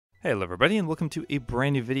Hello everybody and welcome to a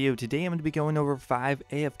brand new video. Today I'm going to be going over 5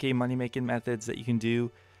 AFK money making methods that you can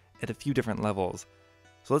do at a few different levels.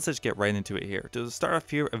 So let's just get right into it here. To start off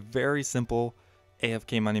here, a very simple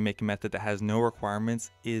AFK money making method that has no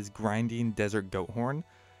requirements is grinding desert goat horn.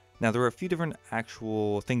 Now there are a few different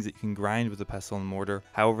actual things that you can grind with the pestle and mortar.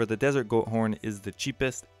 However, the desert goat horn is the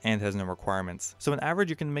cheapest and has no requirements. So on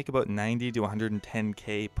average you can make about 90 to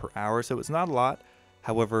 110k per hour, so it's not a lot.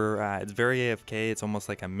 However, it's very AFK, it's almost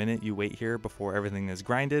like a minute you wait here before everything is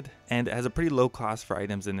grinded, and it has a pretty low cost for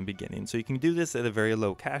items in the beginning. So you can do this at a very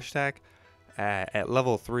low cash stack, at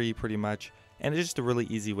level 3 pretty much, and it's just a really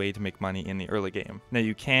easy way to make money in the early game. Now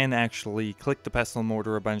you can actually click the pestle and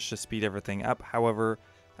mortar a bunch to speed everything up, however,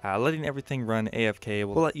 letting everything run AFK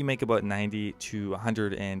will let you make about 90 to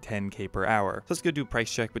 110k per hour. So let's go do a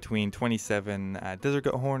price check between 27 desert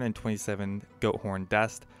goat horn and 27 goat horn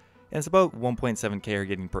dust. And it's about 1.7k you're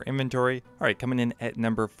getting per inventory. Alright, coming in at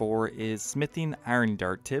number 4 is smithing iron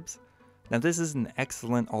dart tips. Now this is an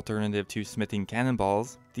excellent alternative to smithing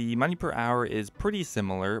cannonballs. The money per hour is pretty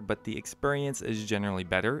similar, but the experience is generally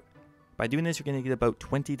better. By doing this, you're going to get about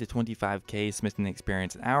 20 to 25k smithing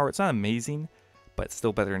experience an hour. It's not amazing, but it's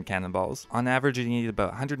still better than cannonballs. On average, you need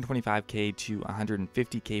about 125k to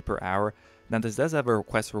 150k per hour. Now this does have a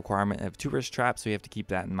request requirement of 2 wrist traps, so you have to keep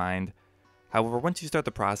that in mind. However, once you start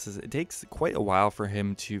the process, it takes quite a while for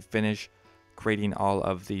him to finish creating all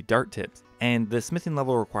of the dart tips. And the smithing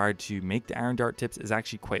level required to make the iron dart tips is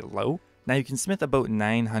actually quite low. Now you can smith about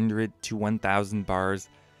 900 to 1000 bars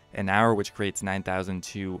an hour, which creates 9000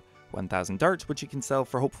 to 1000 darts, which you can sell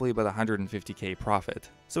for hopefully about 150k profit.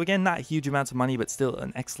 So again, not huge amounts of money, but still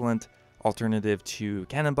an excellent alternative to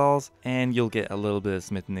cannonballs, and you'll get a little bit of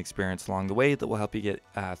smithing experience along the way that will help you get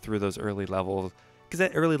through those early levels. Because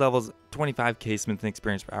at early levels, 25k smithing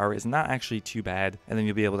experience per hour is not actually too bad, and then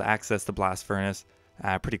you'll be able to access the blast furnace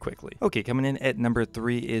pretty quickly. Okay, coming in at number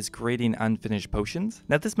 3 is creating unfinished potions.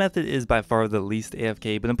 Now this method is by far the least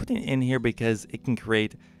AFK, but I'm putting it in here because it can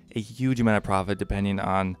create a huge amount of profit depending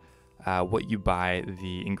on what you buy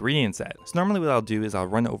the ingredients at. So normally what I'll do is I'll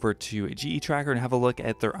run over to a GE tracker and have a look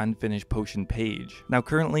at their unfinished potion page. Now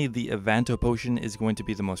currently the Avanto potion is going to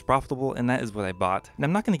be the most profitable, and that is what I bought. And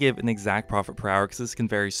I'm not going to give an exact profit per hour because this can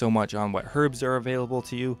vary so much on what herbs are available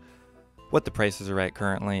to you, what the prices are at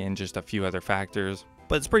currently, and just a few other factors.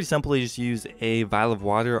 But it's pretty simple. You just use a vial of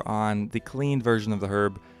water on the cleaned version of the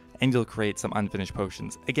herb and you'll create some unfinished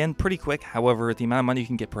potions. Again, pretty quick, however, the amount of money you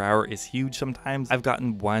can get per hour is huge sometimes. I've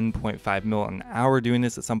gotten 1.5 mil an hour doing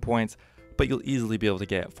this at some points, but you'll easily be able to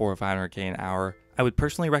get 400 or 500k an hour. I would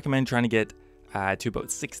personally recommend trying to get to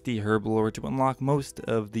about 60 herb lore to unlock most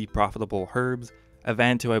of the profitable herbs.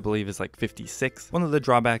 Avanto, I believe, is like 56. One of the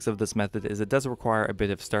drawbacks of this method is it does require a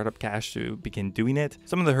bit of startup cash to begin doing it.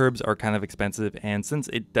 Some of the herbs are kind of expensive, and since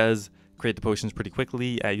it does create the potions pretty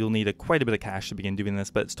quickly, you'll need quite a bit of cash to begin doing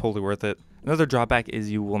this, but it's totally worth it. Another drawback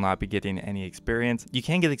is you will not be getting any experience. You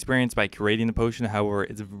can get experience by creating the potion, however,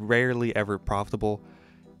 it's rarely ever profitable.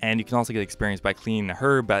 And you can also get experience by cleaning the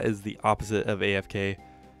herb. That is the opposite of AFK.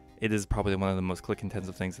 It is probably one of the most click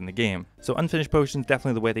intensive things in the game. So unfinished potions,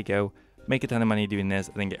 definitely the way to go. Make a ton of money doing this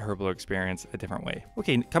and then get herb lore experience a different way.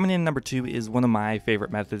 Okay, coming in number 2 is one of my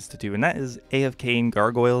favorite methods to do, and that is AFKing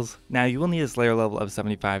Gargoyles. Now you will need a Slayer level of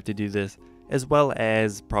 75 to do this, as well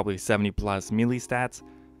as probably 70 plus melee stats.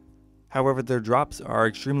 However, their drops are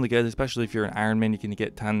extremely good, especially if you're an Ironman. You can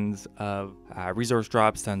get tons of resource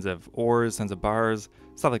drops, tons of ores, tons of bars,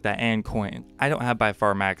 stuff like that, and coin. I don't have by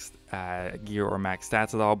far max gear or max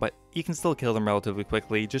stats at all, but you can still kill them relatively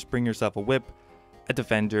quickly. Just bring yourself a whip, a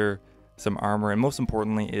defender, some armor, and most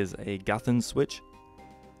importantly is a Guthan switch.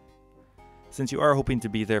 Since you are hoping to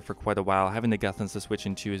be there for quite a while, having the Guthans to switch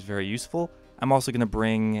into is very useful. I'm also going to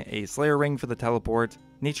bring a Slayer ring for the teleport,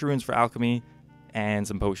 nature runes for alchemy, and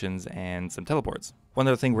some potions and some teleports. One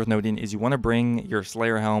other thing worth noting is you want to bring your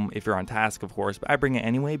Slayer helm if you're on task, of course, but I bring it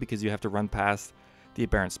anyway because you have to run past the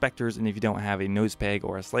aberrant specters, and if you don't have a nose peg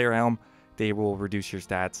or a Slayer helm, they will reduce your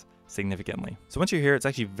stats significantly. So once you're here, it's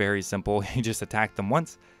actually very simple. You just attack them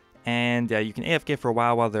once, and you can AFK for a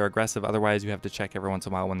while they're aggressive. Otherwise, you have to check every once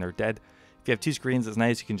in a while when they're dead. If you have 2 screens, it's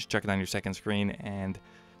nice. You can just check it on your second screen and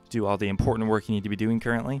do all the important work you need to be doing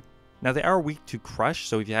currently. Now, they are weak to crush,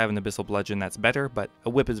 so if you have an abyssal bludgeon, that's better, but a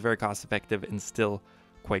whip is very cost effective and still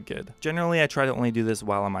quite good. Generally, I try to only do this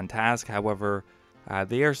while I'm on task. However,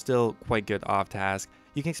 they are still quite good off task.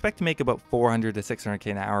 You can expect to make about 400 to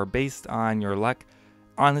 600k an hour based on your luck.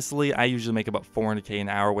 Honestly, I usually make about 400k an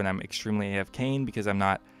hour when I'm extremely AFKing because I'm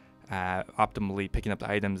not optimally picking up the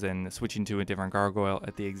items and switching to a different gargoyle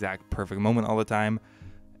at the exact perfect moment all the time.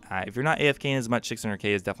 If you're not AFKing as much, 600k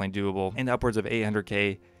is definitely doable, and upwards of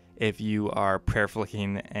 800k if you are prayer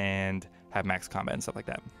flicking and have max combat and stuff like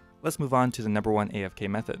that. Let's move on to the number 1 AFK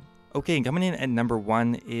method. Okay, coming in at number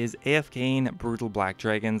 1 is AFKing Brutal Black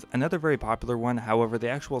Dragons, another very popular one. However, the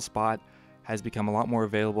actual spot has become a lot more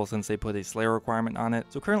available since they put a Slayer requirement on it.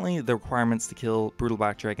 So currently the requirements to kill Brutal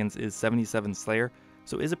Black Dragons is 77 Slayer,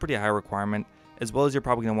 so it is a pretty high requirement, as well as you're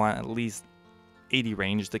probably going to want at least 80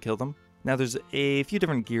 range to kill them. Now there's a few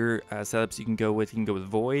different gear setups you can go with. You can go with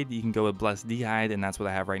Void, you can go with Blessed D'hide, and that's what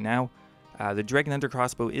I have right now. The Dragon Hunter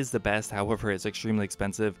crossbow is the best, however it's extremely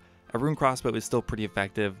expensive. A rune crossbow is still pretty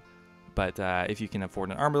effective, but if you can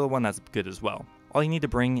afford an armor one, that's good as well. All you need to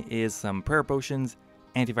bring is some prayer potions,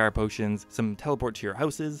 anti-fire potions, some teleport to your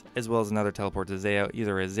houses, as well as another teleport to Zaya,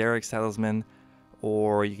 either a Xerix talisman,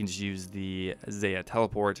 or you can just use the Zaya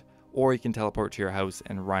teleport, or you can teleport to your house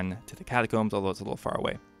and run to the catacombs, although it's a little far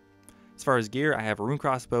away. As far as gear, I have a rune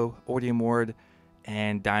crossbow, Odium ward,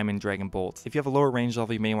 and diamond dragon bolts. If you have a lower range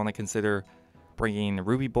level, you may want to consider bringing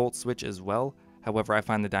ruby bolt switch as well. However, I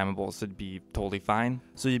find the diamond bolts would be totally fine.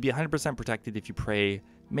 So you'd be 100% protected if you pray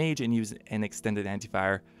mage and use an extended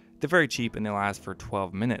anti-fire. They're very cheap and they last for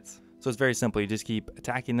 12 minutes. So it's very simple. You just keep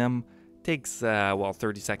attacking them. Takes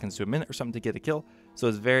 30 seconds to a minute or something to get a kill. So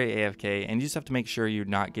it's very AFK, and you just have to make sure you're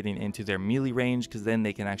not getting into their melee range, because then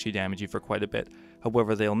they can actually damage you for quite a bit.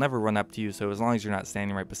 However, they'll never run up to you, so as long as you're not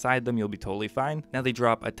standing right beside them, you'll be totally fine. Now they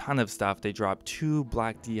drop a ton of stuff. They drop 2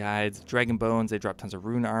 black D'hides, dragon bones, they drop tons of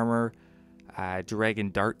rune armor,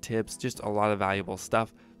 dragon dart tips, just a lot of valuable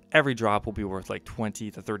stuff. Every drop will be worth like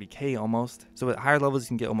 20 to 30k almost. So at higher levels you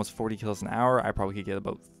can get almost 40 kills an hour. I probably could get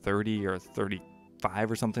about 30 or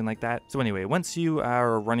 35 or something like that. So anyway, once you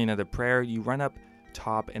are running out of prayer, you run up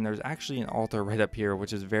top and there's actually an altar right up here,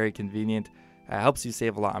 which is very convenient. Helps you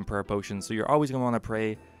save a lot on prayer potions. So you're always going to want to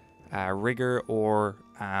pray rigor or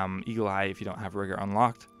eagle eye if you don't have rigor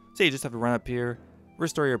unlocked. So you just have to run up here,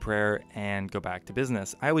 restore your prayer, and go back to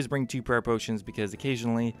business. I always bring 2 prayer potions because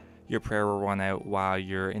occasionally your prayer will run out while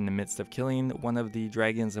you're in the midst of killing one of the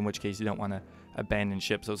dragons, in which case you don't want to abandon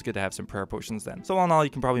ship, so it's good to have some prayer potions then. So all in all, you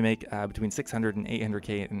can probably make between 600 and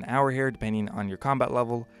 800k an hour here, depending on your combat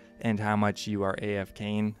level and how much you are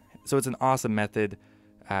AFKing. So it's an awesome method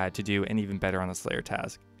to do, and even better on a Slayer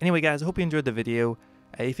task. Anyway guys, I hope you enjoyed the video.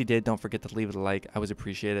 If you did, don't forget to leave it a like. I always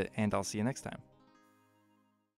appreciate it, and I'll see you next time.